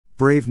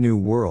Brave New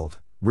World,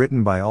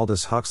 written by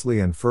Aldous Huxley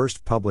and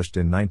first published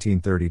in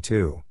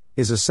 1932,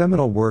 is a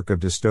seminal work of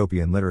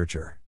dystopian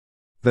literature.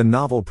 The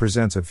novel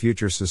presents a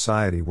future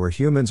society where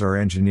humans are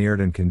engineered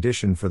and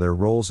conditioned for their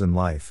roles in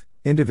life,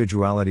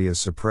 individuality is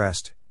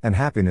suppressed, and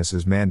happiness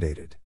is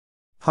mandated.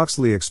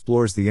 Huxley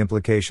explores the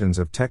implications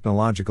of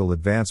technological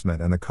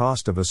advancement and the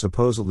cost of a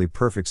supposedly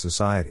perfect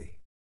society.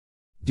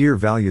 Dear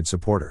valued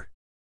supporter,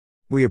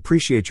 we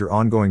appreciate your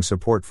ongoing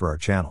support for our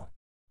channel.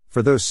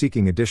 For those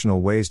seeking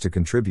additional ways to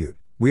contribute,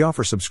 we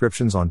offer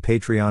subscriptions on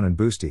Patreon and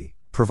Boosty,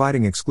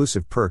 providing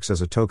exclusive perks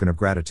as a token of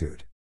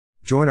gratitude.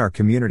 Join our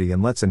community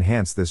and let's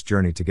enhance this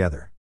journey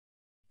together.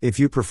 If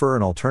you prefer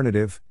an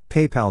alternative,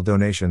 PayPal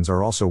donations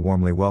are also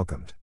warmly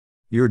welcomed.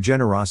 Your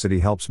generosity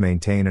helps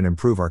maintain and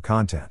improve our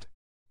content.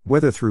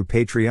 Whether through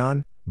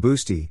Patreon,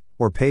 Boosty,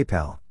 or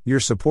PayPal, your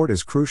support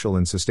is crucial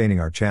in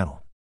sustaining our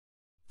channel.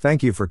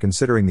 Thank you for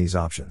considering these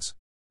options.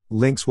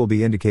 Links will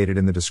be indicated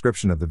in the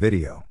description of the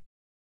video.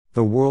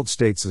 The World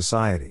State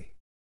Society.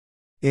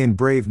 In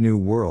Brave New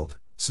World,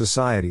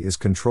 society is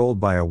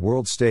controlled by a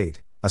world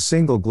state, a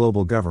single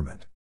global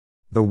government.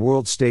 The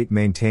world state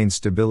maintains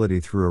stability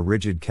through a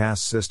rigid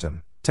caste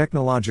system,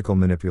 technological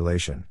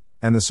manipulation,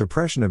 and the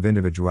suppression of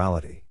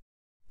individuality.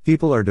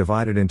 People are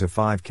divided into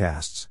 5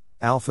 castes: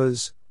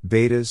 alphas,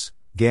 betas,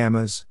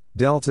 gammas,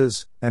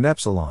 deltas, and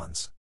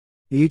epsilons.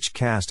 Each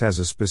caste has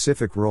a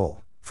specific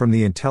role, from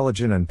the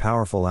intelligent and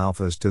powerful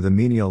alphas to the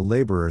menial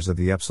laborers of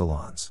the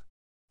epsilons.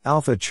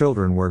 Alpha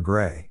children wear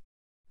gray.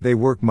 They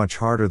work much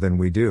harder than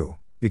we do,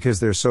 because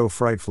they're so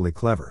frightfully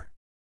clever.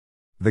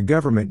 The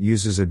government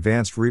uses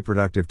advanced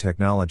reproductive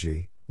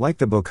technology, like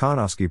the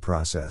Volkanovsky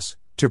process,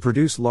 to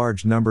produce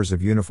large numbers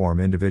of uniform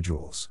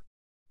individuals.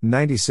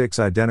 96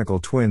 identical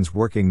twins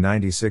working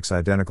 96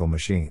 identical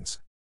machines.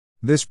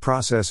 This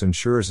process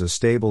ensures a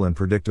stable and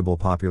predictable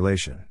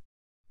population.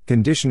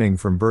 Conditioning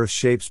from birth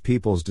shapes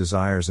people's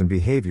desires and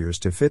behaviors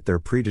to fit their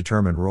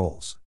predetermined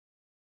roles.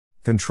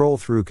 Control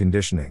through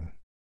conditioning.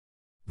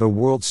 The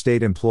world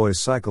state employs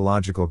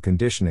psychological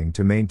conditioning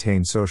to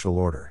maintain social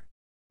order.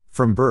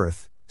 From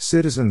birth,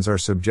 citizens are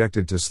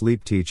subjected to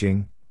sleep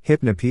teaching,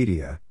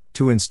 hypnopedia,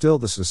 to instill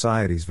the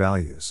society's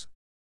values.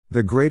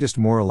 The greatest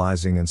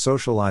moralizing and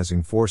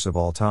socializing force of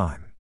all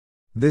time.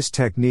 This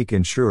technique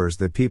ensures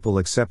that people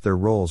accept their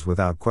roles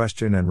without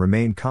question and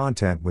remain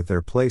content with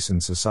their place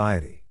in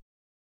society.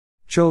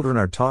 Children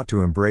are taught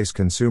to embrace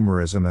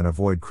consumerism and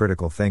avoid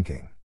critical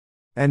thinking.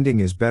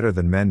 Ending is better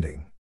than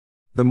mending.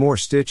 The more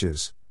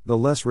stitches, the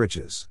less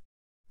riches.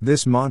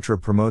 This mantra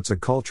promotes a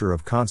culture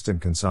of constant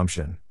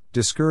consumption,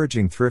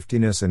 discouraging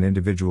thriftiness and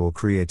individual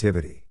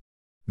creativity.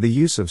 The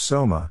use of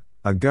soma,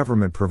 a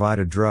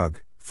government-provided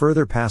drug,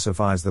 further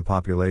pacifies the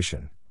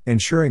population,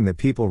 ensuring that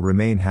people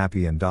remain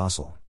happy and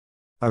docile.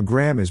 A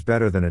gram is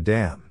better than a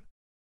dam.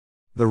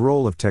 The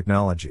role of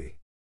technology.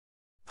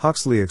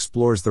 Huxley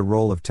explores the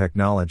role of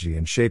technology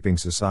in shaping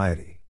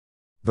society.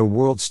 The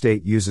world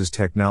state uses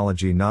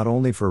technology not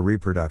only for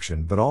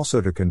reproduction but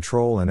also to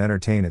control and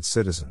entertain its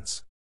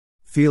citizens.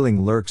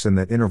 Feeling lurks in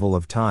that interval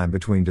of time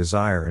between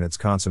desire and its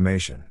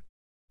consummation.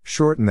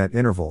 Shorten that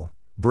interval,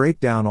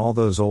 break down all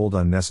those old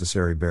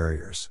unnecessary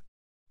barriers.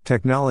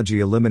 Technology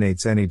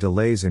eliminates any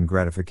delays in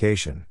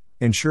gratification,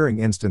 ensuring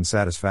instant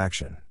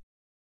satisfaction.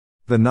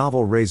 The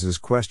novel raises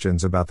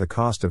questions about the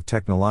cost of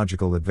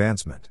technological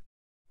advancement.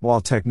 While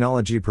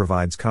technology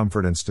provides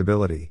comfort and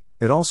stability,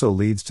 it also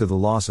leads to the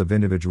loss of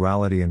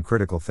individuality and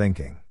critical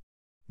thinking.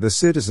 The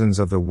citizens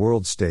of the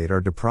world state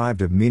are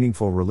deprived of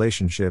meaningful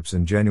relationships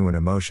and genuine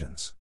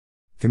emotions.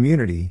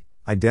 Community,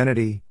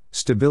 identity,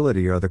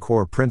 stability are the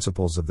core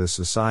principles of this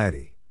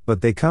society,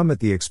 but they come at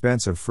the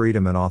expense of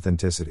freedom and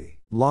authenticity.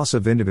 Loss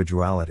of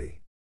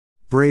individuality.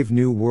 Brave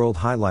New World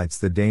highlights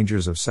the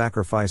dangers of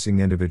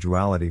sacrificing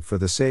individuality for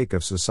the sake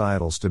of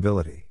societal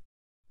stability.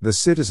 The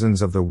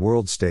citizens of the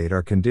world state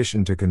are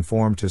conditioned to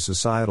conform to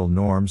societal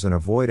norms and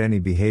avoid any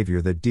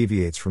behavior that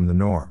deviates from the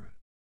norm.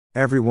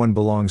 Everyone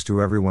belongs to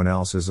everyone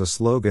else is a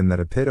slogan that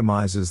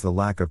epitomizes the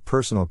lack of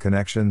personal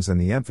connections and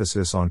the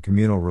emphasis on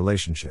communal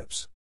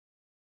relationships.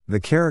 The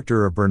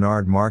character of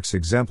Bernard Marx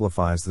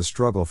exemplifies the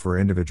struggle for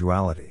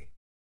individuality.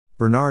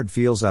 Bernard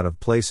feels out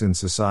of place in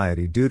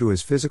society due to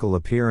his physical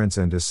appearance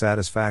and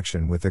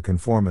dissatisfaction with the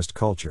conformist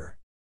culture.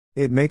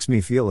 It makes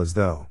me feel as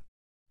though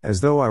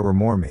I were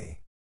more me.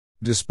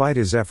 Despite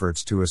his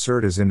efforts to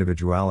assert his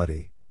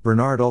individuality,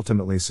 Bernard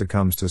ultimately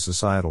succumbs to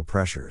societal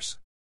pressures.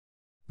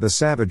 The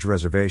Savage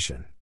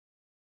Reservation.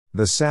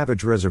 The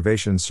Savage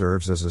Reservation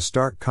serves as a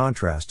stark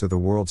contrast to the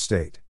world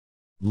state.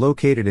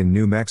 Located in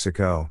New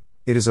Mexico,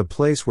 it is a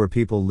place where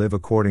people live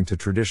according to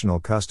traditional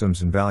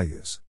customs and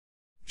values.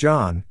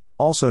 John,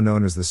 also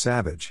known as the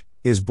Savage,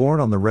 is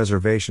born on the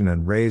reservation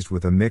and raised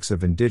with a mix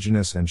of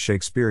indigenous and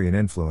Shakespearean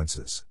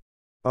influences.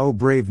 Oh,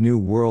 brave new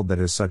world that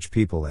has such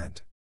people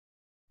and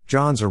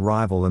John's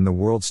arrival in the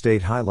world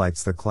state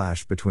highlights the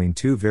clash between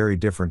two very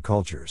different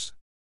cultures.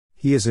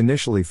 He is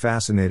initially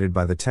fascinated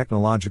by the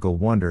technological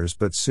wonders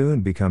but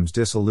soon becomes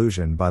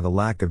disillusioned by the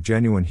lack of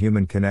genuine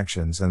human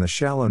connections and the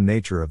shallow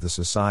nature of the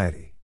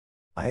society.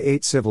 I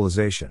ate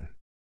civilization.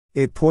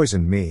 It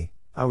poisoned me,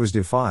 I was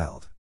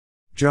defiled.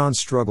 John's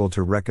struggle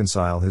to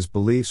reconcile his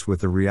beliefs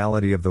with the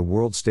reality of the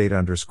world state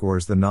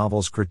underscores the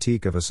novel's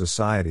critique of a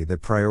society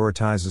that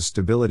prioritizes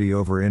stability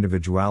over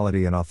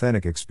individuality and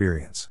authentic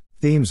experience.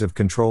 Themes of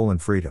control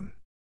and freedom.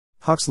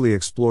 Huxley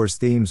explores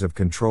themes of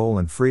control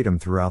and freedom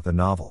throughout the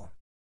novel.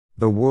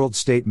 The world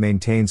state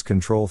maintains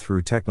control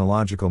through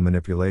technological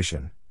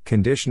manipulation,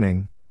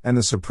 conditioning, and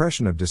the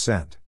suppression of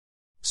dissent.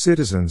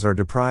 Citizens are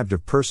deprived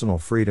of personal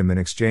freedom in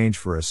exchange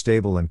for a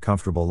stable and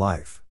comfortable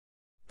life.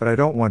 But I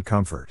don't want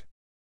comfort.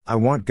 I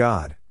want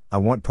God, I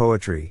want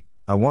poetry,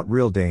 I want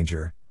real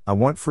danger, I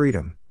want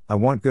freedom, I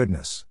want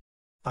goodness.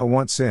 I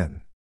want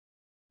sin.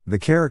 The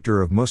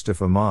character of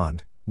Mustafa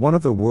Mond, one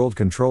of the world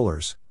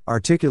controllers,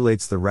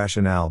 articulates the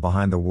rationale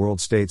behind the world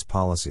state's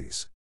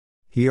policies.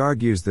 He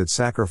argues that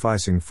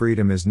sacrificing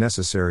freedom is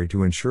necessary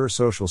to ensure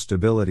social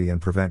stability and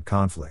prevent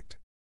conflict.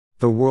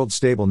 The world's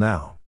stable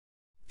now.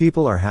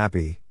 People are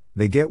happy,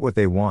 they get what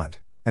they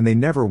want, and they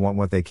never want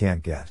what they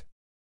can't get.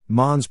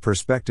 Mond's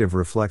perspective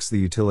reflects the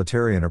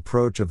utilitarian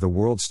approach of the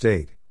world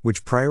state,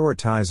 which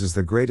prioritizes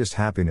the greatest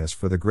happiness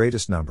for the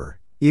greatest number,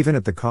 even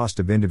at the cost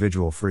of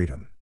individual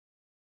freedom.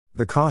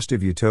 The cost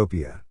of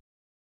utopia.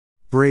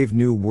 Brave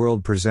New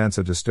World presents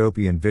a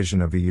dystopian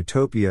vision of a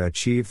utopia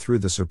achieved through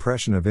the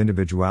suppression of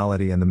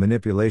individuality and the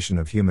manipulation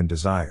of human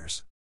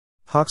desires.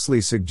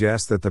 Huxley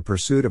suggests that the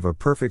pursuit of a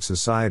perfect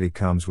society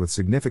comes with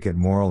significant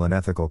moral and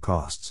ethical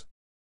costs.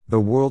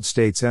 The world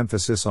state's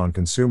emphasis on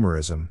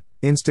consumerism,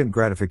 instant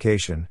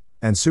gratification,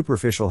 and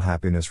superficial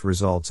happiness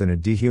results in a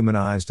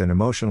dehumanized and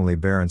emotionally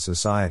barren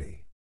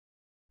society.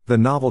 The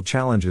novel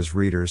challenges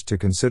readers to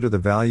consider the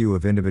value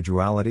of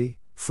individuality,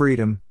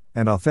 freedom,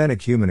 and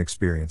authentic human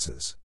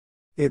experiences.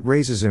 It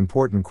raises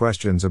important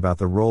questions about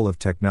the role of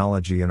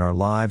technology in our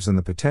lives and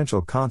the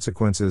potential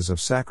consequences of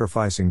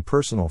sacrificing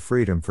personal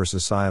freedom for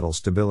societal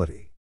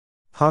stability.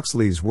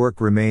 Huxley's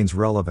work remains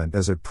relevant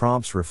as it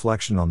prompts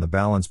reflection on the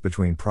balance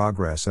between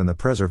progress and the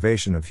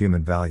preservation of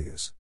human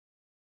values.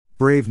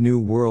 Brave New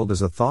World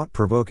is a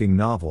thought-provoking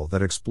novel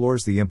that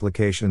explores the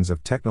implications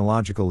of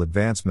technological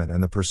advancement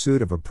and the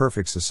pursuit of a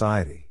perfect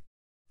society.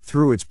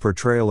 Through its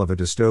portrayal of a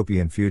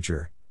dystopian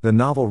future, the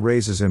novel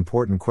raises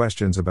important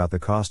questions about the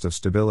cost of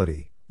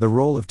stability, the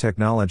role of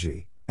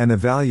technology, and the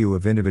value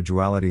of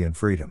individuality and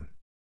freedom.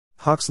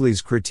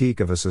 Huxley's critique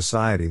of a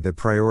society that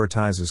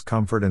prioritizes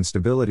comfort and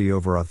stability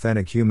over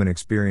authentic human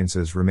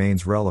experiences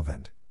remains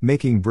relevant,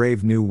 making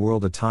Brave New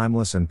World a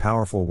timeless and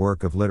powerful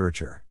work of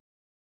literature.